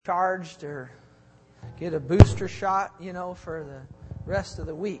charged or get a booster shot, for the rest of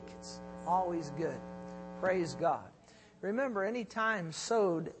the week. It's always good. Praise God. Remember, any time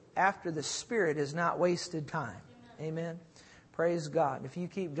sowed after the Spirit is not wasted time. Amen. Praise God. If you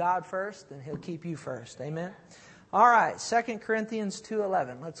keep God first, then He'll keep you first. Amen. All right, 2 Corinthians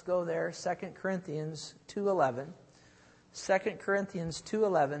 2:11. Let's go there. 2 Corinthians 2:11. 2 Corinthians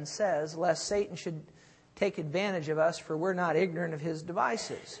 2:11 says, lest Satan should take advantage of us, for we're not ignorant of his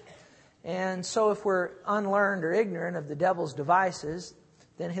devices. And so if we're unlearned or ignorant of the devil's devices,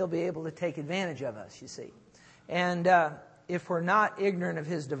 then he'll be able to take advantage of us, you see. And if we're not ignorant of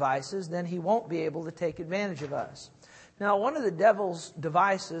his devices, then he won't be able to take advantage of us. Now, one of the devil's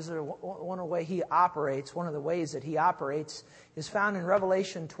devices, or one of the way he operates, one of the ways that he operates, is found in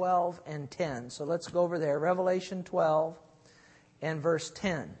Revelation 12 and 10. So let's go over there. Revelation 12 and verse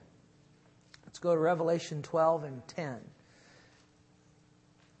 10. Let's go to Revelation 12 and 10.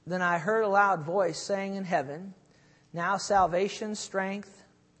 Then I heard a loud voice saying in heaven, now salvation, strength,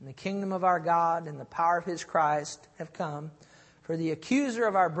 and the kingdom of our God and the power of His Christ have come. For the accuser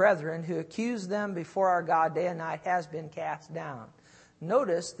of our brethren, who accused them before our God day and night, has been cast down.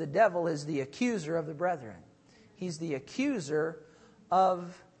 Notice the devil is the accuser of the brethren. He's the accuser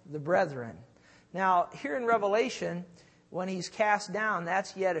of the brethren. Now, here in Revelation, when he's cast down,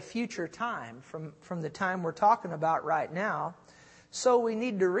 that's yet a future time from the time we're talking about right now. So we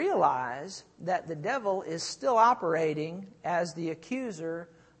need to realize that the devil is still operating as the accuser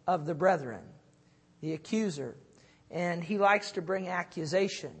of the brethren. The accuser. And he likes to bring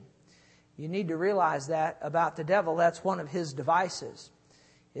accusation. You need to realize that about the devil. That's one of his devices,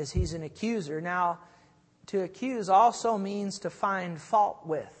 is he's an accuser. Now, to accuse also means to find fault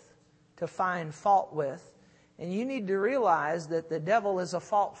with. To find fault with. And you need to realize that the devil is a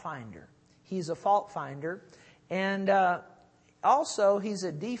fault finder. He's a fault finder. And also, he's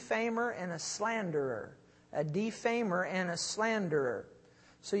a defamer and a slanderer. A defamer and a slanderer.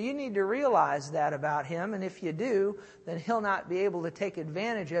 So you need to realize that about him. And if you do, then he'll not be able to take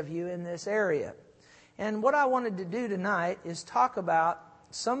advantage of you in this area. And what I wanted to do tonight is talk about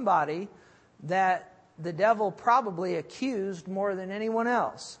somebody that the devil probably accused more than anyone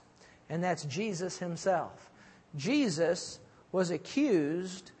else. And that's Jesus himself. Jesus was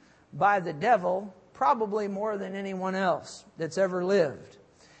accused by the devil probably more than anyone else that's ever lived.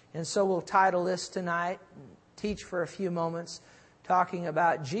 And so we'll title this tonight, teach for a few moments, talking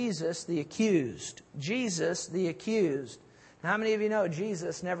about Jesus the accused. Jesus the accused. Now, how many of you know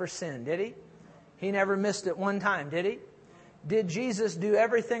Jesus never sinned, did He? He never missed it one time, did He? Did Jesus do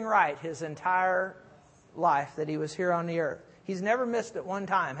everything right his entire life that He was here on the earth? He's never missed it one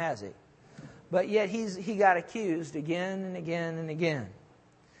time, has He? But yet he got accused again and again and again.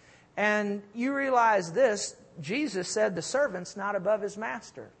 And you realize this, Jesus said the servant's not above his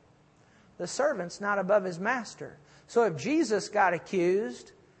master. The servant's not above his master. So if Jesus got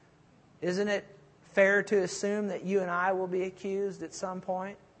accused, isn't it fair to assume that you and I will be accused at some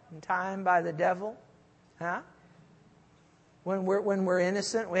point in time by the devil? Huh? When we're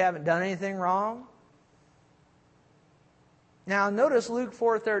innocent, we haven't done anything wrong. Now notice Luke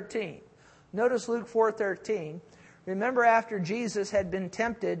 4:13. Notice Luke 4:13. Remember, after Jesus had been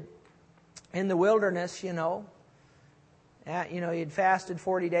tempted in the wilderness, he had fasted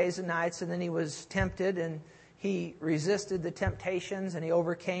 40 days and nights, and then he was tempted, and he resisted the temptations, and he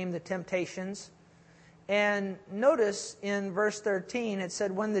overcame the temptations. And notice in verse 13, it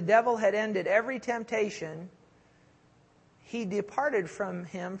said, when the devil had ended every temptation, he departed from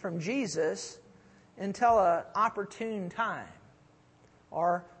him, from Jesus, until an opportune time.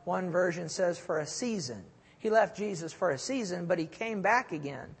 Or one version says for a season. He left Jesus for a season, but he came back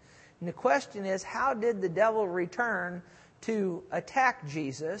again. And the question is, how did the devil return to attack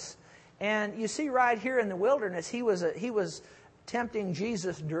Jesus? And you see right here in the wilderness, he was tempting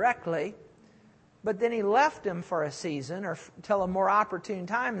Jesus directly, but then he left him for a season or till a more opportune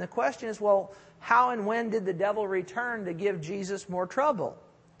time. And the question is, well, how and when did the devil return to give Jesus more trouble?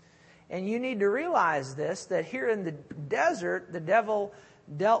 And you need to realize this, that here in the desert, the devil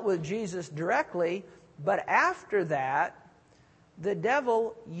dealt with Jesus directly, but after that, the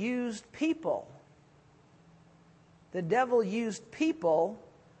devil used people. The devil used people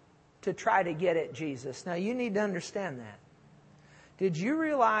to try to get at Jesus. Now, you need to understand that. Did you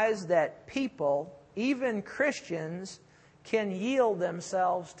realize that people, even Christians, can yield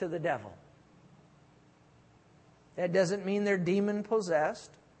themselves to the devil? That doesn't mean they're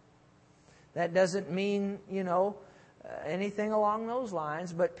demon-possessed. That doesn't mean, anything along those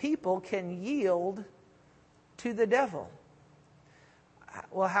lines. But people can yield to the devil.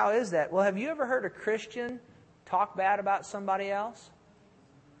 Well, how is that? Well, have you ever heard a Christian talk bad about somebody else?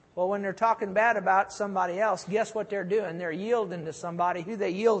 Well, when they're talking bad about somebody else, guess what they're doing? They're yielding to somebody. Who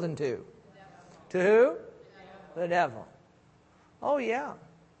they yielding to? To who? The devil. Oh, yeah.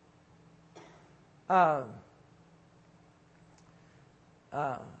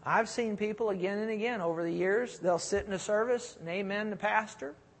 I've seen people again and again over the years, they'll sit in a service and amen the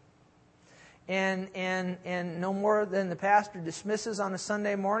pastor. And no more than the pastor dismisses on a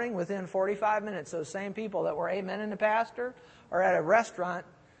Sunday morning, within 45 minutes, those same people that were amening the pastor are at a restaurant,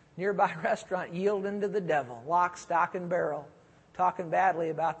 nearby restaurant, yielding to the devil, lock, stock, and barrel, talking badly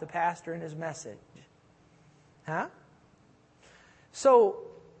about the pastor and his message. Huh? So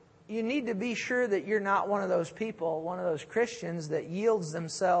you need to be sure that you're not one of those people, one of those Christians that yields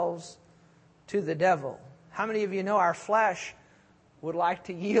themselves to the devil. How many of you know our flesh would like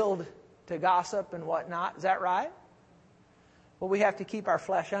to yield to gossip and whatnot? Is that right? Well, we have to keep our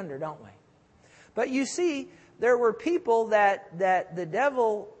flesh under, don't we? But you see, there were people that the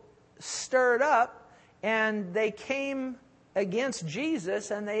devil stirred up, and they came against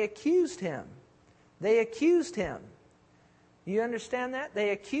Jesus and they accused him. They accused him. You understand that?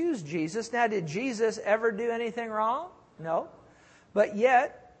 They accused Jesus. Now, did Jesus ever do anything wrong? No. But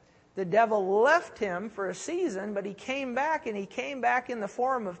yet, the devil left him for a season, but he came back, and he came back in the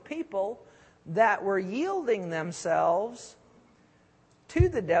form of people that were yielding themselves to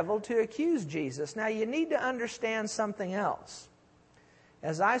the devil to accuse Jesus. Now, you need to understand something else.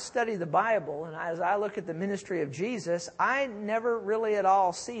 As I study the Bible and as I look at the ministry of Jesus, I never really at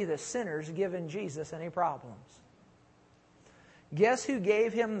all see the sinners giving Jesus any problems. Guess who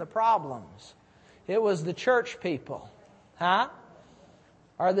gave him the problems? It was the church people. Huh?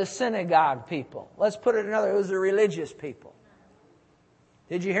 Or the synagogue people. Let's put it another way. It was the religious people.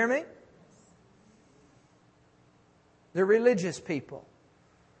 Did you hear me? The religious people.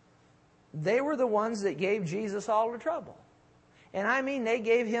 They were the ones that gave Jesus all the trouble. And I mean, they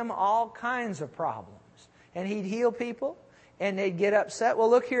gave him all kinds of problems. And he'd heal people, and they'd get upset. Well,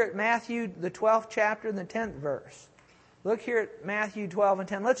 look here at Matthew, the 12th chapter and the 10th verse. Look here at Matthew 12 and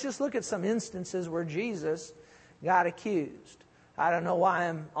 10. Let's just look at some instances where Jesus got accused. I don't know why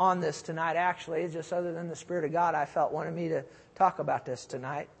I'm on this tonight, actually. It's just other than the Spirit of God, I felt wanted me to talk about this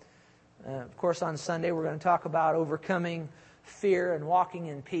tonight. Of course, on Sunday, we're going to talk about overcoming fear and walking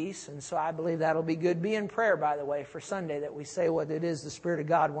in peace. And so I believe that'll be good. Be in prayer, by the way, for Sunday, that we say what it is the Spirit of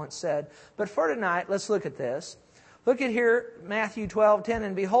God once said. But for tonight, let's look at this. Look at here, Matthew 12:10.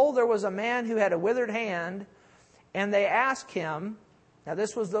 And behold, there was a man who had a withered hand, and they asked him, now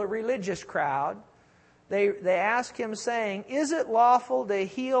this was the religious crowd, they asked him, saying, is it lawful to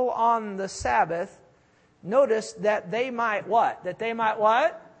heal on the Sabbath? Notice that they might what? That they might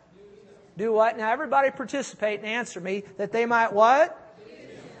what? Do what? Now everybody participate and answer me. That they might what?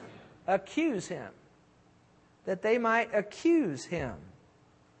 Accuse him. That they might accuse him.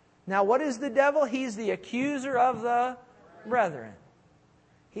 Now what is the devil? He's the accuser of the brethren.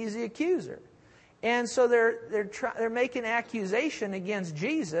 He's the accuser. And so they're making accusation against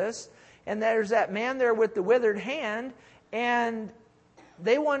Jesus. And there's that man there with the withered hand. And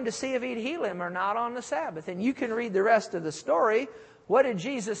they wanted to see if he'd heal him or not on the Sabbath. And you can read the rest of the story. What did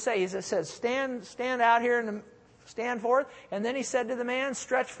Jesus say? He said, stand out here and stand forth. And then he said to the man,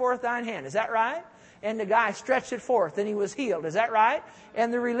 stretch forth thine hand. Is that right? And the guy stretched it forth and he was healed. Is that right?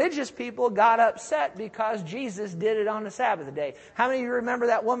 And the religious people got upset because Jesus did it on the Sabbath day. How many of you remember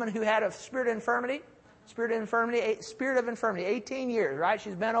that woman who had a spirit of infirmity? Spirit of infirmity, 18 years, right?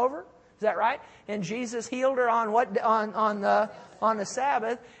 She's bent over. Is that right? And Jesus healed her on what? On the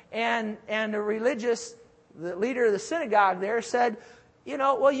Sabbath. And the leader of the synagogue there said, you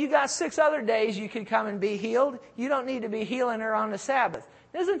know, well, you got 6 other days you could come and be healed. You don't need to be healing her on the Sabbath.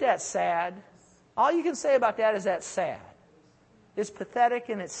 Isn't that sad? All you can say about that is that's sad. It's pathetic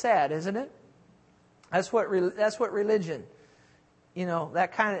and it's sad, isn't it? That's what religion, you know,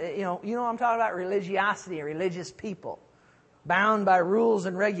 that kind of, you know what I'm talking about? Religiosity, religious people, bound by rules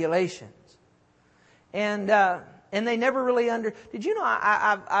and regulations. And they never really did you know,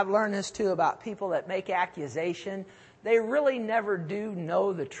 I've learned this too about people that make accusation. They really never do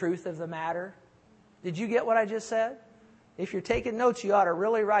know the truth of the matter. Did you get what I just said? If you're taking notes, you ought to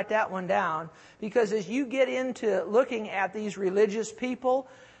really write that one down. Because as you get into looking at these religious people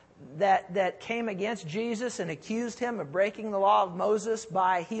that came against Jesus and accused him of breaking the law of Moses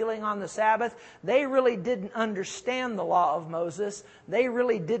by healing on the Sabbath, they really didn't understand the law of Moses. They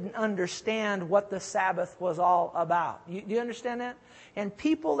really didn't understand what the Sabbath was all about. Do you understand that? And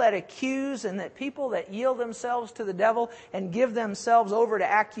people that accuse and that people that yield themselves to the devil and give themselves over to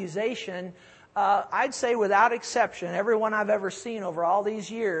accusation, I'd say without exception, everyone I've ever seen over all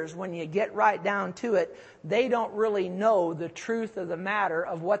these years, when you get right down to it, they don't really know the truth of the matter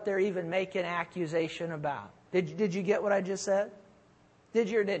of what they're even making accusation about. Did you get what I just said? Did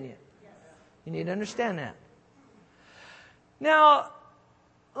you or didn't you? Yes. You need to understand that. Now,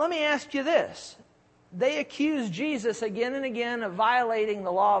 let me ask you this. They accuse Jesus again and again of violating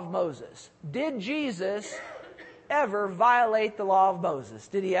the law of Moses. Did Jesus ever violate the law of Moses?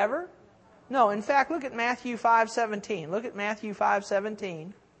 Did he ever? No. In fact, look at Matthew 5:17. Look at Matthew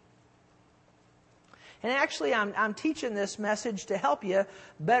 5:17. And actually, I'm teaching this message to help you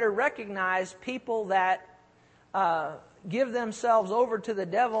better recognize people that give themselves over to the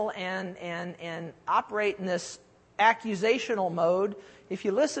devil and operate in this accusational mode. If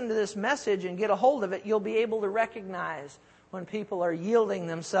you listen to this message and get a hold of it, you'll be able to recognize when people are yielding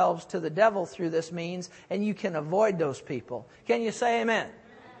themselves to the devil through this means, and you can avoid those people. Can you say amen?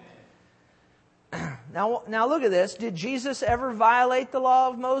 Now look at this. Did Jesus ever violate the law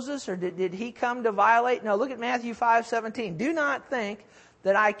of Moses, or did he come to violate? No, look at Matthew 5:17. Do not think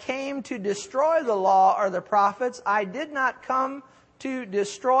that I came to destroy the law or the prophets. I did not come to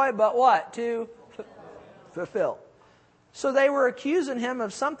destroy, but what? To fulfill. So they were accusing him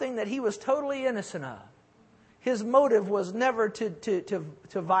of something that he was totally innocent of. His motive was never to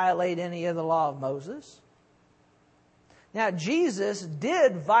violate any of the law of Moses. Now, Jesus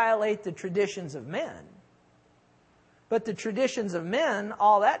did violate the traditions of men. But the traditions of men,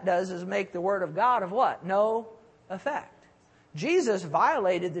 all that does is make the Word of God of what? No effect. Jesus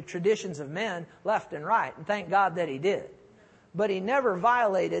violated the traditions of men left and right, and thank God that he did. But he never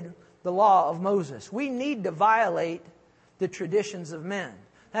violated the law of Moses. We need to violate the traditions of men.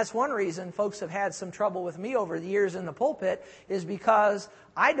 That's one reason folks have had some trouble with me over the years in the pulpit, is because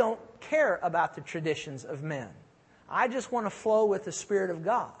I don't care about the traditions of men. I just want to flow with the Spirit of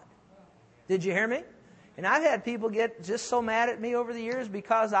God. Did you hear me? And I've had people get just so mad at me over the years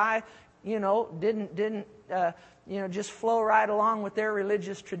because I, didn't just flow right along with their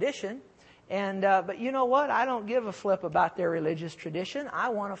religious tradition. And but you know what? I don't give a flip about their religious tradition. I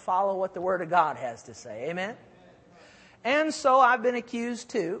want to follow what the Word of God has to say. Amen? And so I've been accused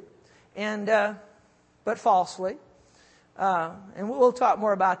too, but falsely. And we'll talk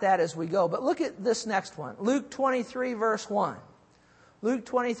more about that as we go. But look at this next one. Luke 23, verse 1. Luke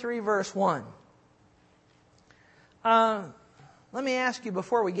 23, verse 1. Let me ask you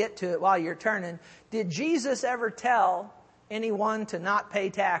before we get to it while you're turning. Did Jesus ever tell anyone to not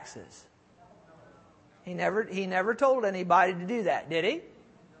pay taxes? He never told anybody to do that, did he?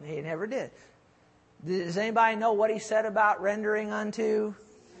 He never did. Does anybody know what he said about rendering unto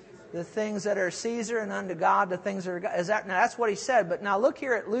the things that are Caesar and unto God the things that are God? Now that's what he said. But now look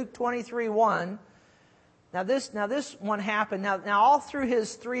here at Luke 23:1. Now this one happened. Now all through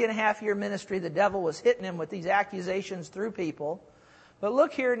his 3.5-year ministry, the devil was hitting him with these accusations through people. But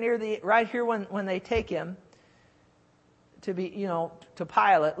look here right here when they take him to be, to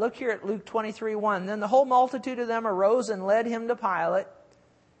Pilate. Look here at Luke 23:1. Then the whole multitude of them arose and led him to Pilate.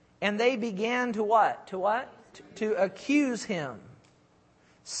 And they began to what? To what? To accuse him,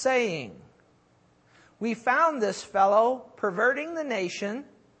 saying, we found this fellow perverting the nation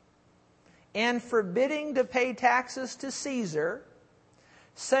and forbidding to pay taxes to Caesar,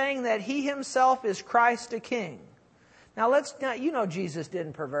 saying that he himself is Christ a king. Now Jesus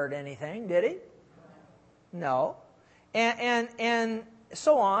didn't pervert anything, did he? No. And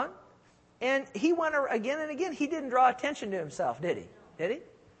so on. And he went again and again. He didn't draw attention to himself, did he? Did he?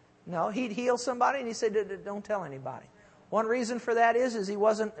 No, he'd heal somebody and he said, don't tell anybody. One reason for that is he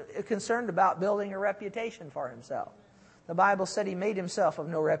wasn't concerned about building a reputation for himself. The Bible said he made himself of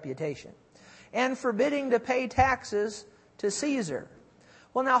no reputation. And forbidding to pay taxes to Caesar.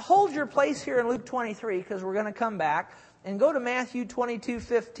 Well, now hold your place here in Luke 23 because we're going to come back and go to Matthew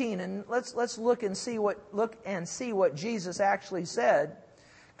 22:15 and let's look and see what Jesus actually said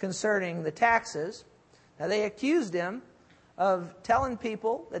concerning the taxes. Now they accused him of telling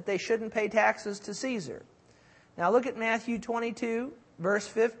people that they shouldn't pay taxes to Caesar. Now look at Matthew 22, verse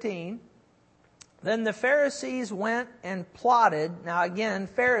 15. Then the Pharisees went and plotted. Now again,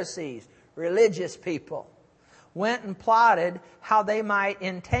 Pharisees, religious people, went and plotted how they might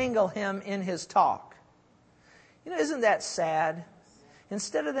entangle him in his talk. Isn't that sad?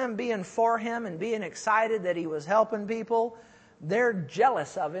 Instead of them being for him and being excited that he was helping people, they're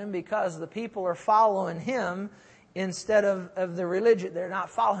jealous of him because the people are following him instead of the religion. They're not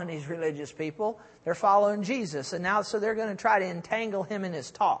following these religious people. They're following Jesus. And now, so they're going to try to entangle him in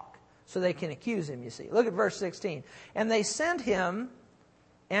his talk so they can accuse him, you see. Look at verse 16. And they sent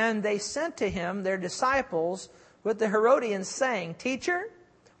to him their disciples with the Herodians, saying, Teacher,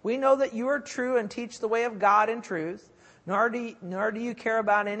 We know that you are true and teach the way of God in truth, nor do you care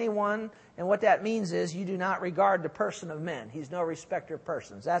about anyone. And what that means is you do not regard the person of men. He's no respecter of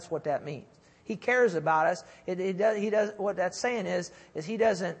persons. That's what that means. He cares about us. He does. What that's saying is he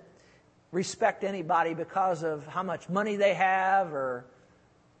doesn't respect anybody because of how much money they have or,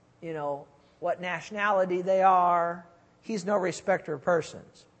 what nationality they are. He's no respecter of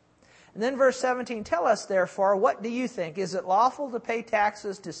persons. And then verse 17, tell us therefore, what do you think? Is it lawful to pay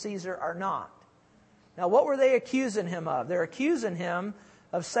taxes to Caesar or not? Now, what were they accusing him of? They're accusing him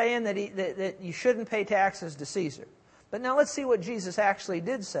of saying that you shouldn't pay taxes to Caesar. But now let's see what Jesus actually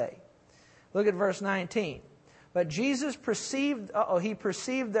did say. Look at verse 19. But Jesus perceived, he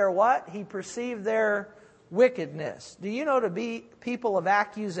perceived their what? He perceived their wickedness. Do you know to be people of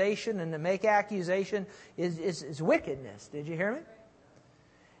accusation and to make accusation is wickedness? Did you hear me?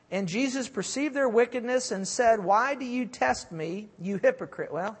 And Jesus perceived their wickedness and said, why do you test me, you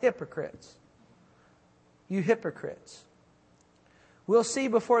hypocrite? Well, hypocrites. You hypocrites. We'll see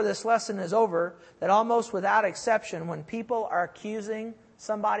before this lesson is over that almost without exception, when people are accusing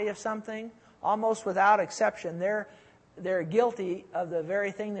somebody of something, almost without exception, they're guilty of the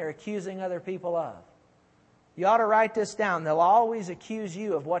very thing they're accusing other people of. You ought to write this down. They'll always accuse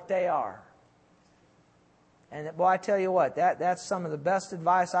you of what they are. And boy, I tell you what, that's some of the best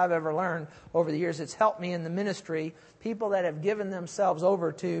advice I've ever learned over the years. It's helped me in the ministry. People that have given themselves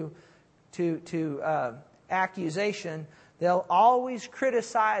over to accusation, they'll always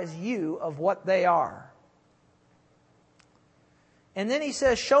criticize you of what they are. And then he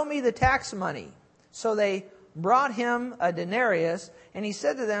says, show me the tax money. So they brought him a denarius, and he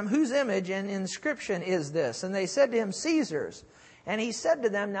said to them, whose image and inscription is this? And they said to him, Caesar's. And he said to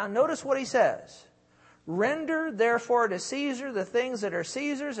them, now notice what he says. Render therefore to Caesar the things that are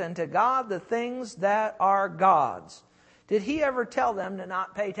Caesar's, and to God the things that are God's. Did he ever tell them to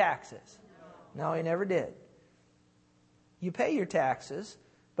not pay taxes? No, he never did. You pay your taxes,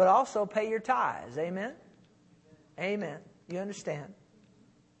 but also pay your tithes. Amen? Amen. You understand?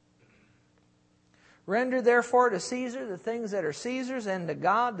 Render therefore to Caesar the things that are Caesar's, and to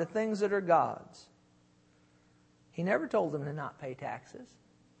God the things that are God's. He never told them to not pay taxes.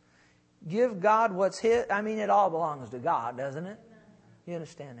 Give God what's his. I mean, it all belongs to God, doesn't it? You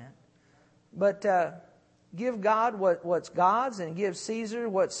understand that? But give God what's God's, and give Caesar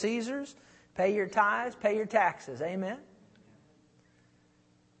what's Caesar's. Pay your tithes, pay your taxes. Amen?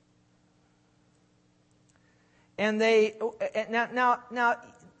 And they now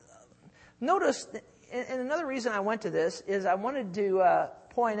notice, and another reason I went to this is I wanted to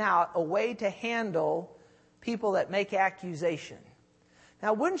point out a way to handle people that make accusation.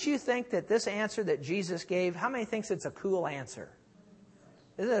 Now, wouldn't you think that this answer that Jesus gave, how many thinks it's a cool answer?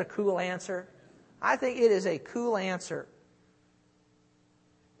 Isn't it a cool answer? I think it is a cool answer.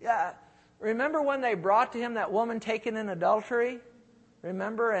 Yeah. Remember when they brought to him that woman taken in adultery?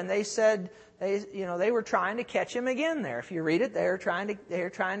 Remember? And they said, they were trying to catch him again there. If you read it, they were trying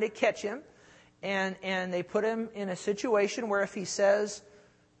to catch him. And they put him in a situation where if he says,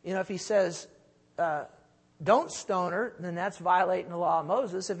 don't stone her, then that's violating the law of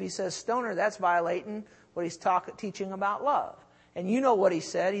Moses. If he says stone her, that's violating what he's teaching about love. And you know what he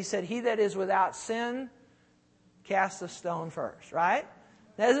said. He said, he that is without sin, cast the stone first. Right?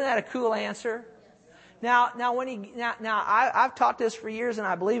 Now, isn't that a cool answer? Now I've taught this for years, and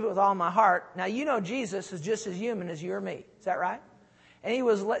I believe it with all my heart. Now, you know Jesus is just as human as you or me. Is that right? And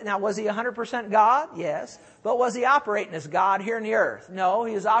was he 100% God? Yes. But was he operating as God here on the earth? No,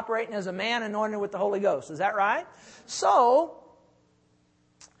 he was operating as a man anointed with the Holy Ghost. Is that right? So,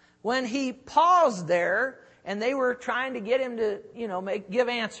 when he paused there, and they were trying to get him to, give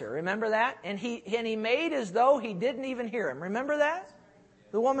answer. Remember that? And he made as though he didn't even hear him. Remember that?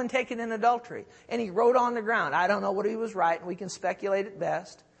 The woman taken in adultery. And he wrote on the ground. I don't know what he was writing. We can speculate at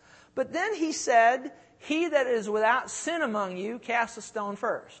best. But then he said, he that is without sin among you, cast a stone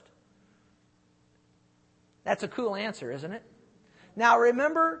first. That's a cool answer, isn't it? Now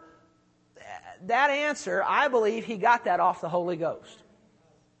remember, that answer, I believe he got that off the Holy Ghost.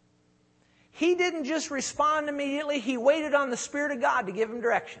 He didn't just respond immediately. He waited on the Spirit of God to give him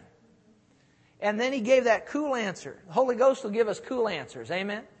direction. And then he gave that cool answer. The Holy Ghost will give us cool answers.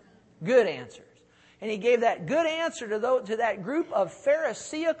 Amen? Good answers. And he gave that good answer to that group of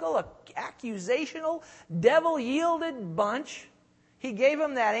pharisaical, accusational, devil-yielded bunch. He gave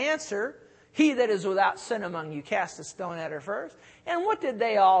them that answer. He that is without sin among you, cast a stone at her first. And what did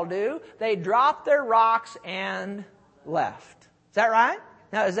they all do? They dropped their rocks and left. Is that right?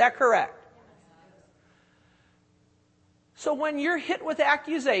 Now, is that correct? So when you're hit with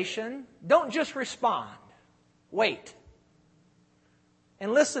accusation, don't just respond. Wait.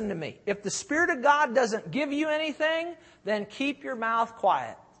 And listen to me. If the Spirit of God doesn't give you anything, then keep your mouth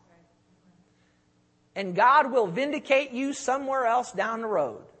quiet. And God will vindicate you somewhere else down the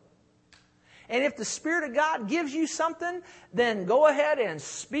road. And if the Spirit of God gives you something, then go ahead and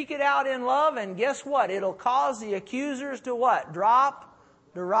speak it out in love. And guess what? It'll cause the accusers to what? Drop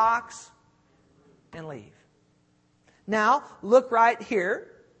the rocks and leave. Now, look right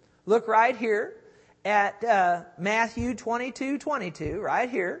here. Look right here at Matthew 22:22, right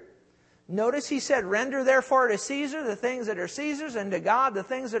here. Notice he said, render therefore to Caesar the things that are Caesar's, and to God the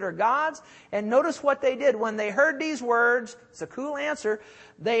things that are God's. And notice what they did. When they heard these words, it's a cool answer,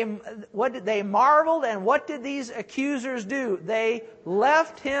 they marveled, and what did these accusers do? They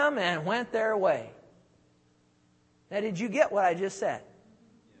left him and went their way. Now, did you get what I just said?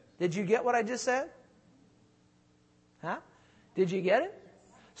 Did you get what I just said? Huh? Did you get it?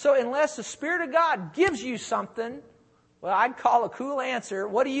 So unless the Spirit of God gives you something, well, I'd call a cool answer.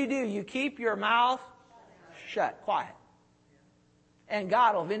 What do? You keep your mouth shut, quiet. And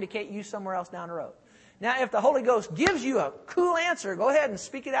God will vindicate you somewhere else down the road. Now, if the Holy Ghost gives you a cool answer, go ahead and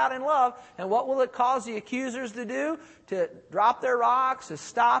speak it out in love. And what will it cause the accusers to do? To drop their rocks, to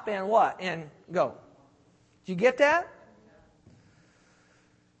stop, and what? And go. Did you get that?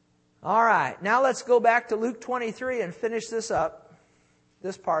 All right. Now let's go back to Luke 23 and finish this up.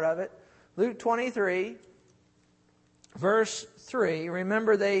 This part of it. Luke 23. Verse 3,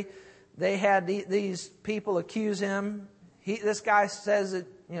 remember they had these people accuse him. This guy says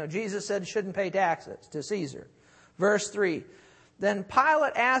that, Jesus said he shouldn't pay taxes to Caesar. Verse 3, then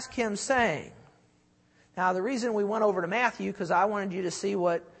Pilate asked him saying, now the reason we went over to Matthew, because I wanted you to see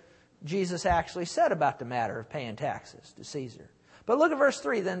what Jesus actually said about the matter of paying taxes to Caesar. But look at verse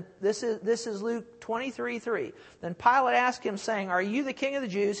 3. Then this is Luke 23:3. Then Pilate asked him, saying, are you the king of the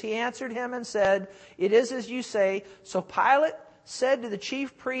Jews? He answered him and said, it is as you say. So Pilate said to the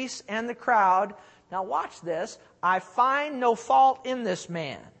chief priests and the crowd, now watch this, I find no fault in this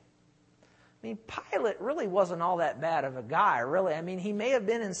man. I mean, Pilate really wasn't all that bad of a guy, really. I mean, he may have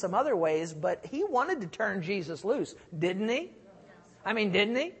been in some other ways, but he wanted to turn Jesus loose, didn't he? I mean,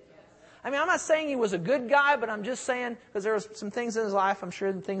 didn't he? I mean, I'm not saying he was a good guy, but I'm just saying, because there was some things in his life, I'm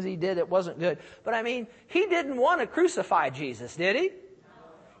sure the things he did, it wasn't good. But I mean, he didn't want to crucify Jesus, did he?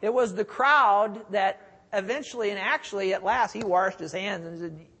 It was the crowd that eventually, and actually at last, he washed his hands and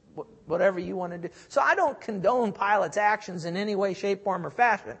said, whatever you want to do. So I don't condone Pilate's actions in any way, shape, form, or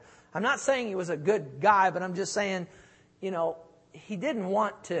fashion. I'm not saying he was a good guy, but I'm just saying, he didn't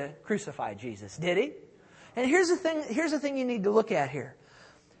want to crucify Jesus, did he? And here's the thing you need to look at here.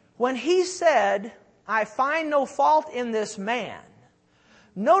 When he said, I find no fault in this man,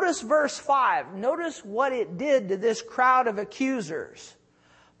 notice verse 5. Notice what it did to this crowd of accusers.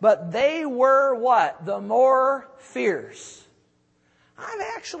 But they were what? The more fierce. I've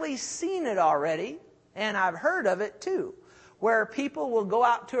actually seen it already, and I've heard of it too, where people will go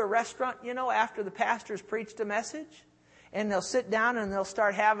out to a restaurant, after the pastor's preached a message, and they'll sit down and they'll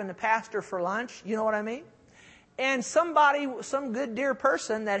start having the pastor for lunch. You know what I mean? And some good dear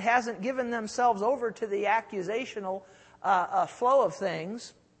person that hasn't given themselves over to the accusational flow of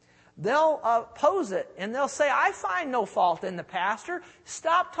things, they'll oppose it. And they'll say, I find no fault in the pastor.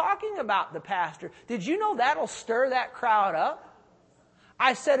 Stop talking about the pastor. Did you know that'll stir that crowd up?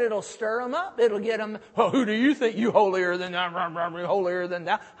 I said it'll stir them up. It'll get them, well, who do you think you holier than that? Holier than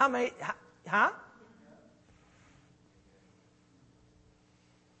that? How many? Huh?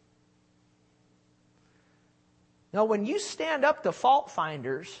 Now, when you stand up to fault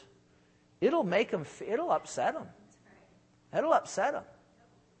finders, it'll upset them. It'll upset them.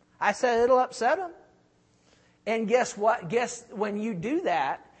 I said it'll upset them. And guess what? When you do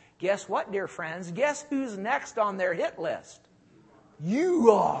that, guess what, dear friends? Guess who's next on their hit list? You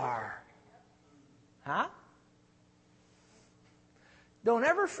are. Huh? Don't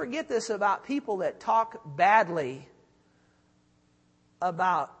ever forget this about people that talk badly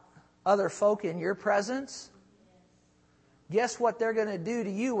about other folk in your presence. Guess what they're going to do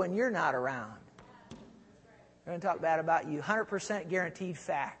to you when you're not around? They're going to talk bad about you. 100% guaranteed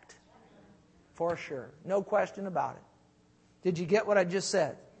fact. For sure. No question about it. Did you get what I just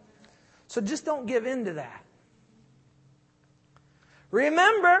said? So just don't give in to that.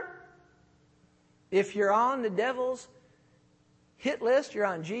 Remember, if you're on the devil's hit list, you're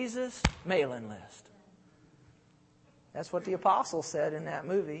on Jesus' mailing list. That's what the apostle said in that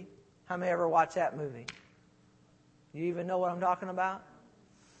movie. How many ever watched that movie? You even know what I'm talking about?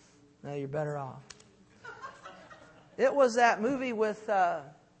 No, you're better off. It was that movie with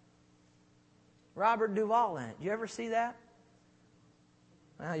Robert Duvall in it. Did you ever see that?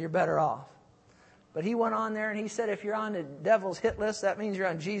 Well, you're better off. But he went on there and he said, if you're on the devil's hit list, that means you're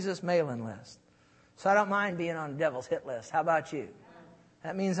on Jesus' mailing list. So I don't mind being on the devil's hit list. How about you?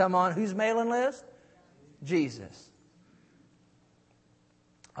 That means I'm on whose mailing list? Jesus.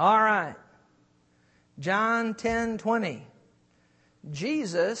 All right. John 10:20.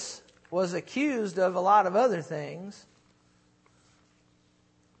 Jesus was accused of a lot of other things.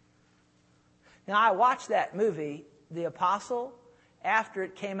 Now, I watched that movie, The Apostle, after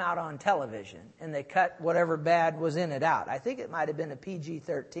it came out on television, and they cut whatever bad was in it out. I think it might have been a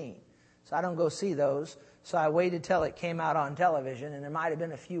PG-13. So I don't go see those. So I waited till it came out on television, and there might have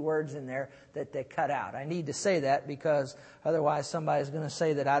been a few words in there that they cut out. I need to say that because otherwise somebody's going to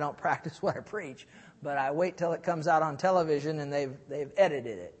say that I don't practice what I preach. But I wait till it comes out on television and they've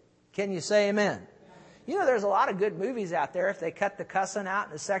edited it. Can you say amen? You know, there's a lot of good movies out there if they cut the cussing out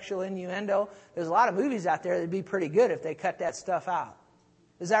and the sexual innuendo. There's a lot of movies out there that'd be pretty good if they cut that stuff out.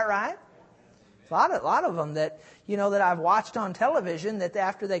 Is that right? A lot of them that, you know, that I've watched on television that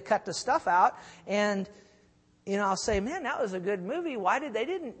after they cut the stuff out and, you know, I'll say, man, that was a good movie. Why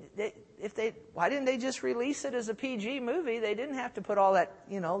didn't they just release it as a PG movie? They didn't have to put all that,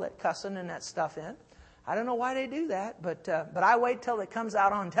 you know, that cussing and that stuff in. I don't know why they do that, but I wait till it comes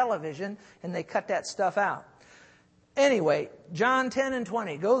out on television and they cut that stuff out. Anyway, John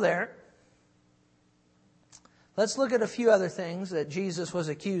 10:20, go there. Let's look at a few other things that Jesus was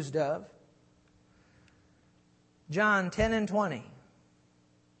accused of. John 10:20.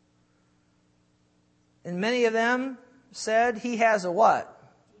 And many of them said, he has a what?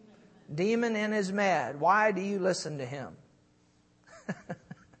 Demon and is mad. Why do you listen to him?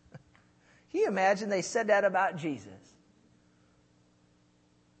 Can you imagine they said that about Jesus?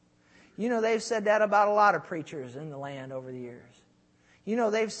 You know, they've said that about a lot of preachers in the land over the years. You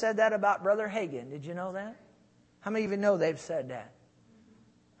know, they've said that about Brother Hagin. Did you know that? How many of you know they've said that?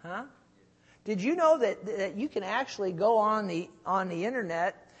 Huh? Did you know that you can actually go on the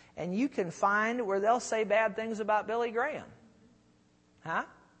internet and you can find where they'll say bad things about Billy Graham? Huh?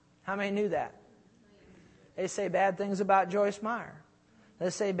 How many knew that? They say bad things about Joyce Meyer. They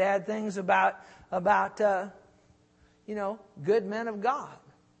say bad things about you know, good men of God.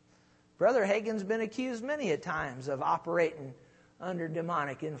 Brother Hagin's been accused many a times of operating under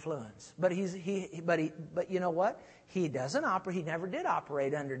demonic influence. But you know what? He never did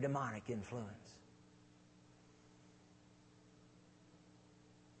operate under demonic influence.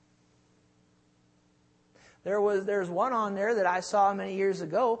 There's one on there that I saw many years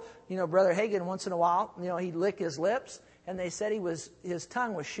ago. You know, Brother Hagin, once in a while, you know, he'd lick his lips, and they said his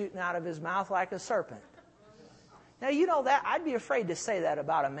tongue was shooting out of his mouth like a serpent. Now, you know that I'd be afraid to say that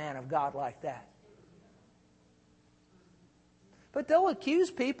about a man of God like that. But they'll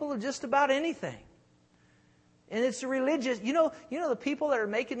accuse people of just about anything. And it's religious. You know the people that are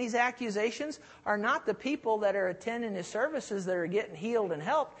making these accusations are not the people that are attending his services that are getting healed and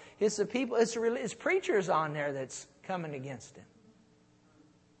helped. It's the people, it's preachers on there that's coming against him.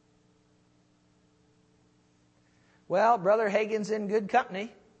 Well, Brother Hagin's in good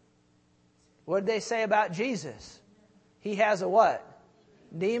company. What did they say about Jesus? He has a what?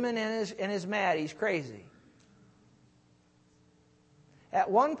 Demon and is mad. He's crazy. At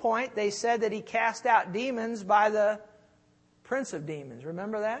one point, they said that he cast out demons by the prince of demons.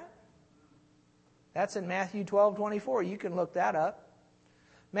 Remember that? That's in Matthew 12:24. You can look that up.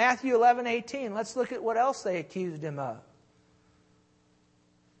 Matthew 11:18. Let's look at what else they accused him of.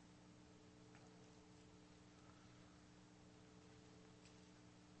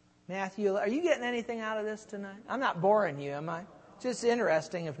 Matthew, are you getting anything out of this tonight? I'm not boring you, am I? Just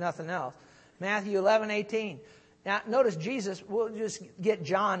interesting, if nothing else. Matthew 11:18. Now, notice Jesus, we'll just get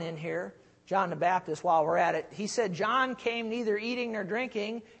John in here, John the Baptist, while we're at it. He said, John came neither eating nor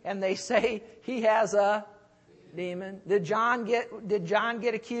drinking, and they say he has a demon. Did John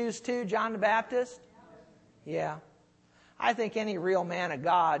get accused too, John the Baptist? Yeah. I think any real man of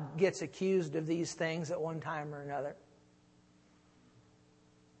God gets accused of these things at one time or another.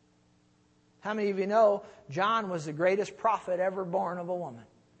 How many of you know John was the greatest prophet ever born of a woman?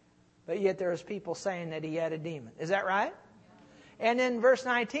 But yet there's people saying that he had a demon. Is that right? And in verse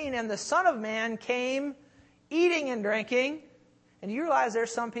 19, and the Son of Man came eating and drinking. And you realize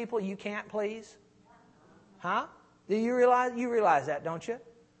there's some people you can't please? Huh? Do you realize that, don't you?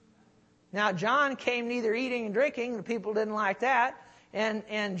 Now, John came neither eating and drinking. The people didn't like that.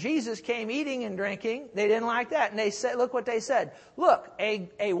 And Jesus came eating and drinking. They didn't like that. And they said, look what they said. Look, a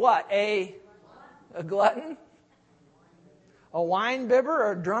what? A glutton? A wine bibber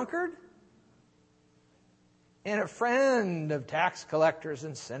or a drunkard? And a friend of tax collectors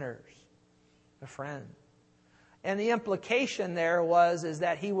and sinners. A friend. And the implication there is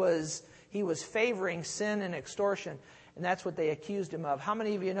that he was he was favoring sin and extortion. And that's what they accused him of. How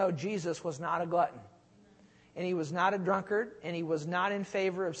many of you know Jesus was not a glutton? And he was not a drunkard, and he was not in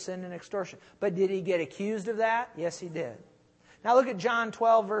favor of sin and extortion. But did he get accused of that? Yes, he did. Now look at John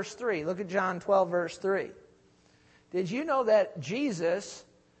 12, verse 3. Look at John 12, verse 3. Did you know that Jesus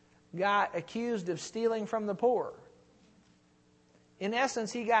got accused of stealing from the poor? In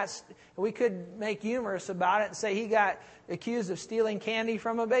essence, we could make humorous about it and say he got accused of stealing candy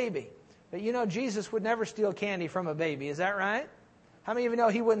from a baby. But you know, Jesus would never steal candy from a baby. Is that right? How many of you know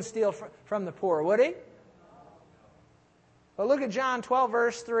he wouldn't steal from the poor, would he? Well, look at John 12,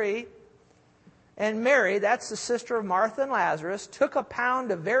 verse 3. And Mary, that's the sister of Martha and Lazarus, took a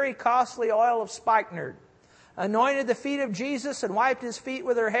pound of very costly oil of spikenard, anointed the feet of Jesus, and wiped his feet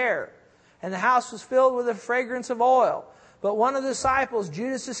with her hair. And the house was filled with the fragrance of oil. But one of the disciples,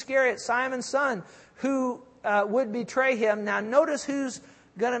 Judas Iscariot, Simon's son, who would betray him. Now notice who's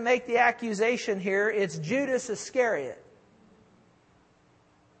going to make the accusation here. It's Judas Iscariot,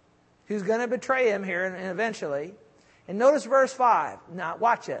 who's going to betray him here and eventually. And notice verse 5. Now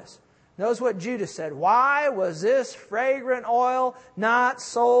watch this. Notice what Judas said. Why was this fragrant oil not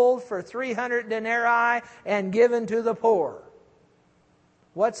sold for 300 denarii and given to the poor?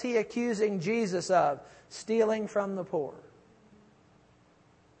 What's he accusing Jesus of? Stealing from the poor.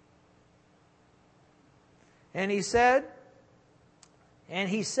 And he said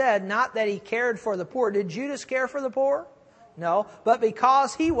not that he cared for the poor. Did Judas care for the poor? No. But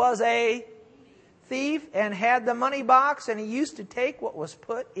because he was a thief and had the money box, and he used to take what was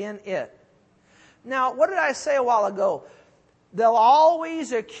put in it. Now, what did I say a while ago? They'll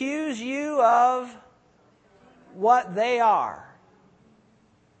always accuse you of what they are.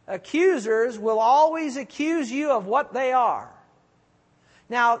 Accusers will always accuse you of what they are.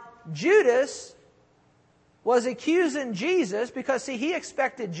 Now, Judas was accusing Jesus because, see, he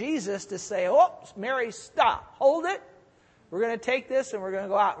expected Jesus to say, "Oh, Mary, stop. Hold it. We're going to take this and we're going to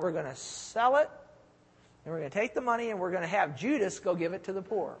go out. We're going to sell it. And we're going to take the money and we're going to have Judas go give it to the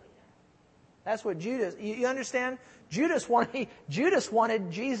poor." That's what Judas, you understand? Judas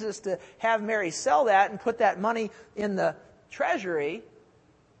wanted Jesus to have Mary sell that and put that money in the treasury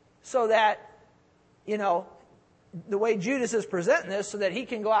so that, you know, the way Judas is presenting this, so that he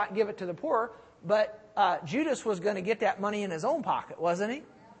can go out and give it to the poor. But Judas was going to get that money in his own pocket, wasn't he?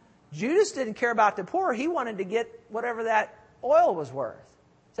 Judas didn't care about the poor. He wanted to get whatever that oil was worth.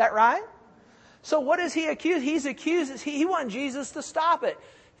 Is that right? So what is he accused? He wanted Jesus to stop it.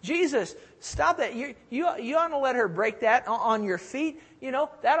 Jesus, stop that. You ought to let her break that on your feet. You know,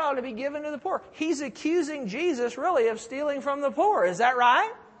 that ought to be given to the poor. He's accusing Jesus really of stealing from the poor. Is that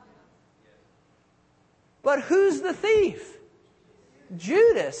right? But who's the thief?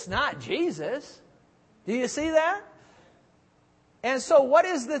 Judas, not Jesus. Do you see that? And so what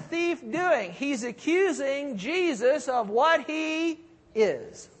is the thief doing? He's accusing Jesus of what he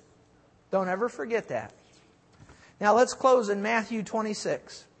is. Don't ever forget that. Now let's close in Matthew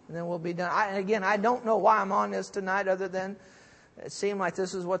 26. And then we'll be done. I don't know why I'm on this tonight, other than it seemed like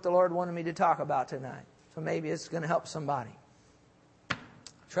this is what the Lord wanted me to talk about tonight. So maybe it's going to help somebody.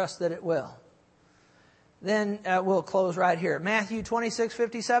 Trust that it will. Then we'll close right here. Matthew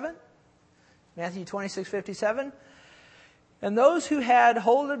 26:57. Matthew 26:57. And those who had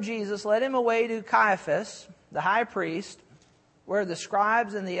hold of Jesus led him away to Caiaphas, the high priest, where the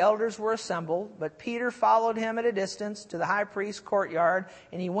scribes and the elders were assembled. But Peter followed him at a distance to the high priest's courtyard,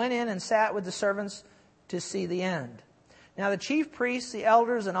 and he went in and sat with the servants to see the end. Now the chief priests, the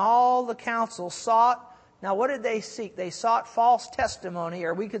elders, and all the council sought. Now what did they seek? They sought false testimony,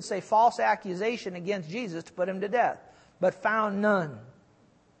 or we could say false accusation against Jesus to put him to death, but found none.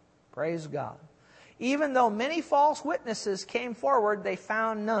 Praise God. Even though many false witnesses came forward, they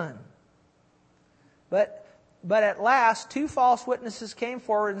found none. But at last, 2 false witnesses came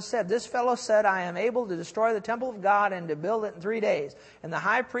forward and said, "This fellow said, I am able to destroy the temple of God and to build it in 3 days." And the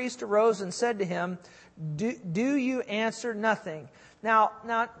high priest arose and said to him, Do you answer nothing? Now,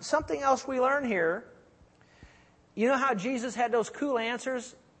 something else we learn here. You know how Jesus had those cool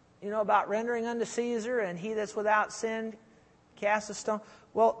answers, about rendering unto Caesar, and he that's without sin cast a stone?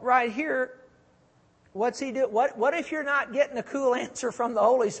 Well, right here, what's he do? What if you're not getting a cool answer from the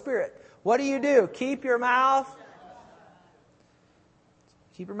Holy Spirit? What do? Keep your mouth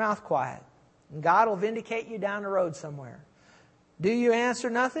quiet. And God will vindicate you down the road somewhere. Do you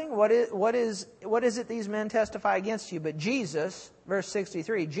answer nothing? What is it these men testify against you? But Jesus, verse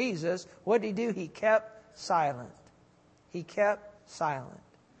 63, Jesus, what did he do? He kept silent. He kept silent.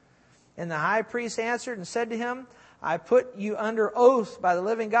 And the high priest answered and said to him, "I put you under oath by the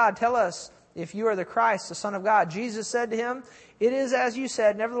living God. Tell us if you are the Christ, the Son of God." Jesus said to him, It is as you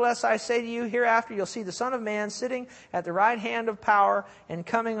said. Nevertheless, I say to you, hereafter you'll see the Son of Man sitting at the right hand of power and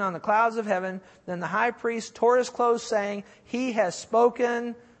coming on the clouds of heaven. Then the high priest tore his clothes, saying, He has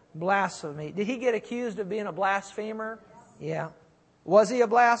spoken blasphemy. Did he get accused of being a blasphemer? Yeah. Was he a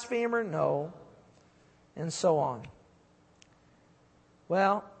blasphemer? No. And so on.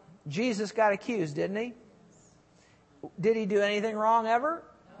 Well, Jesus got accused, didn't he? Did he do anything wrong ever?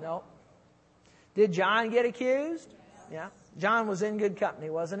 No. Did John get accused? Yeah. John was in good company,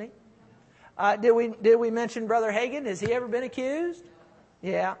 wasn't he? Did we mention Brother Hagin? Has he ever been accused?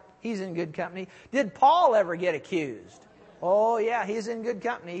 Yeah, he's in good company. Did Paul ever get accused? Oh, yeah, he's in good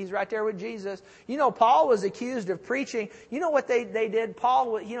company. He's right there with Jesus. You know, Paul was accused of preaching. You know what they did?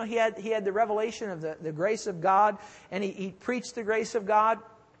 Paul, he had the revelation of the grace of God, and he preached the grace of God.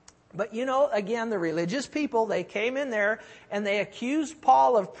 But you know, again, the religious people, they came in there and they accused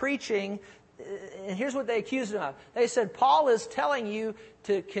Paul of preaching. And here's what they accused him of. They said, Paul is telling you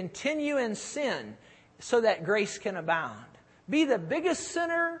to continue in sin so that grace can abound. Be the biggest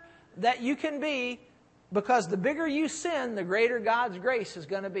sinner that you can be, because the bigger you sin, the greater God's grace is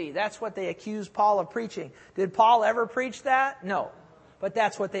going to be. That's what they accused Paul of preaching. Did Paul ever preach that? No. But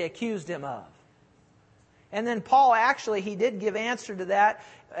that's what they accused him of. And then Paul actually, he did give answer to that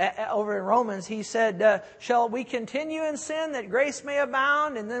over in Romans. He said, shall we continue in sin that grace may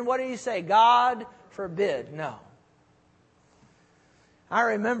abound? And then what did he say? God forbid. No. I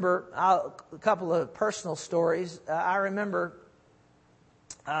remember a couple of personal stories. I remember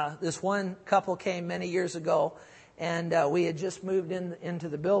this one couple came many years ago, and we had just moved into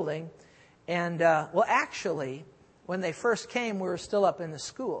the building. And, actually, when they first came, we were still up in the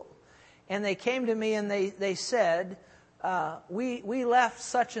school. And they came to me and they said, we left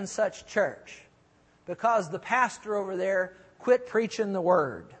such and such church because the pastor over there quit preaching the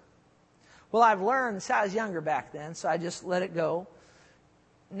word. Well, I've learned, I was younger back then, so I just let it go.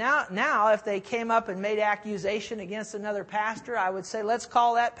 Now, if they came up and made accusation against another pastor, I would say, let's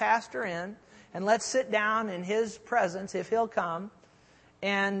call that pastor in and let's sit down in his presence if he'll come,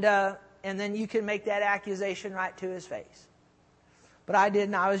 and then you can make that accusation right to his face. But I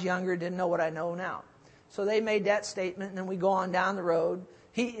didn't. I was younger, didn't know what I know now. So they made that statement, and then we go on down the road.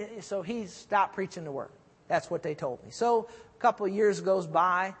 He stopped preaching the word. That's what they told me. So a couple of years goes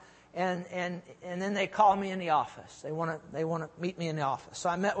by, and then they call me in the office. They want to meet me in the office. So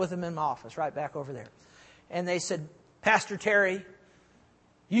I met with them in my office, right back over there. And they said, Pastor Terry,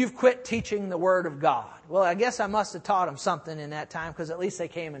 you've quit teaching the Word of God. Well, I guess I must have taught them something in that time, because at least they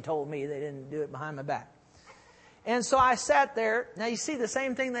came and told me. They didn't do it behind my back. And so I sat there. Now you see the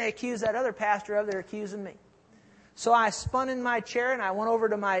same thing they accused that other pastor of, they're accusing me. So I spun in my chair and I went over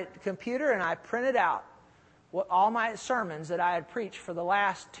to my computer and I printed out all my sermons that I had preached for the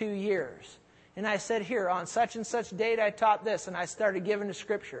last 2 years. And I said, here, on such and such date I taught this, and I started giving the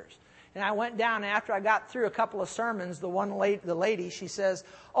scriptures. And I went down, and after I got through a couple of sermons, the lady, she says,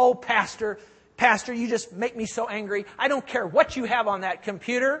 oh, Pastor, you just make me so angry. I don't care what you have on that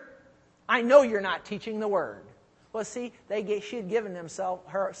computer. I know you're not teaching the Word. Well, see, she had given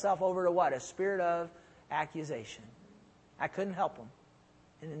herself over to what? A spirit of accusation. I couldn't help them.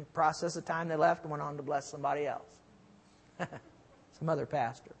 And in the process of time, they left and went on to bless somebody else. Some other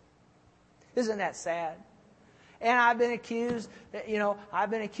pastor. Isn't that sad? And I've been accused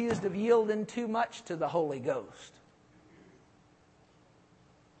of yielding too much to the Holy Ghost.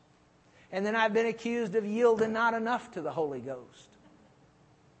 And then I've been accused of yielding not enough to the Holy Ghost.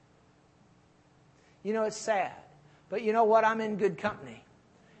 You know, it's sad. But you know what? I'm in good company.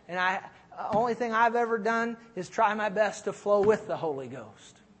 And the only thing I've ever done is try my best to flow with the Holy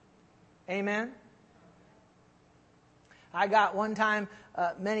Ghost. Amen? I got one time,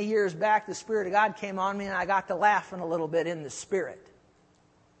 many years back, the Spirit of God came on me and I got to laughing a little bit in the Spirit.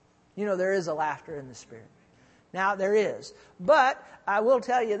 You know, there is a laughter in the Spirit. Now, there is. But I will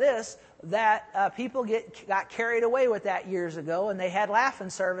tell you this, that people got carried away with that years ago, and they had laughing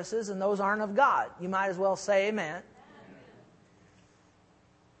services, and those aren't of God. You might as well say amen.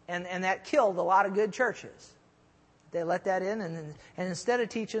 And that killed a lot of good churches. They let that in, and instead of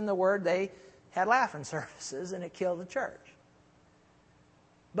teaching the Word, they had laughing services, and it killed the church.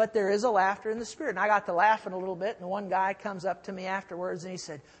 But there is a laughter in the Spirit. And I got to laughing a little bit, and one guy comes up to me afterwards, and he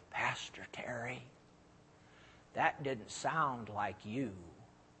said, Pastor Terry, that didn't sound like you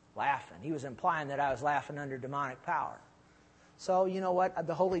laughing. He was implying that I was laughing under demonic power. So, you know what?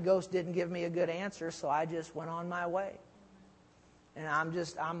 The Holy Ghost didn't give me a good answer, so I just went on my way. And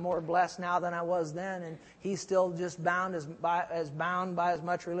I'm more blessed now than I was then, and he's still just bound by as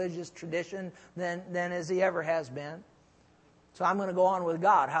much religious tradition than as he ever has been. So I'm going to go on with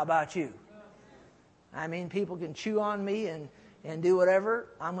God. How about you? I mean, people can chew on me and do whatever.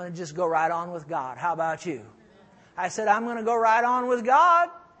 I'm going to just go right on with God. How about you? I said, I'm going to go right on with God.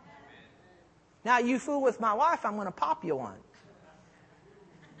 Now, you fool with my wife, I'm going to pop you one.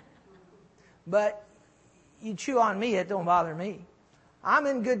 But you chew on me, it don't bother me. I'm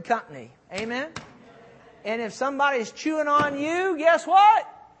in good company. Amen? And if somebody's chewing on you, guess what?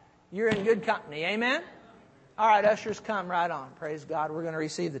 You're in good company. Amen? All right, ushers, come right on. Praise God. We're going to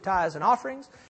receive the tithes and offerings.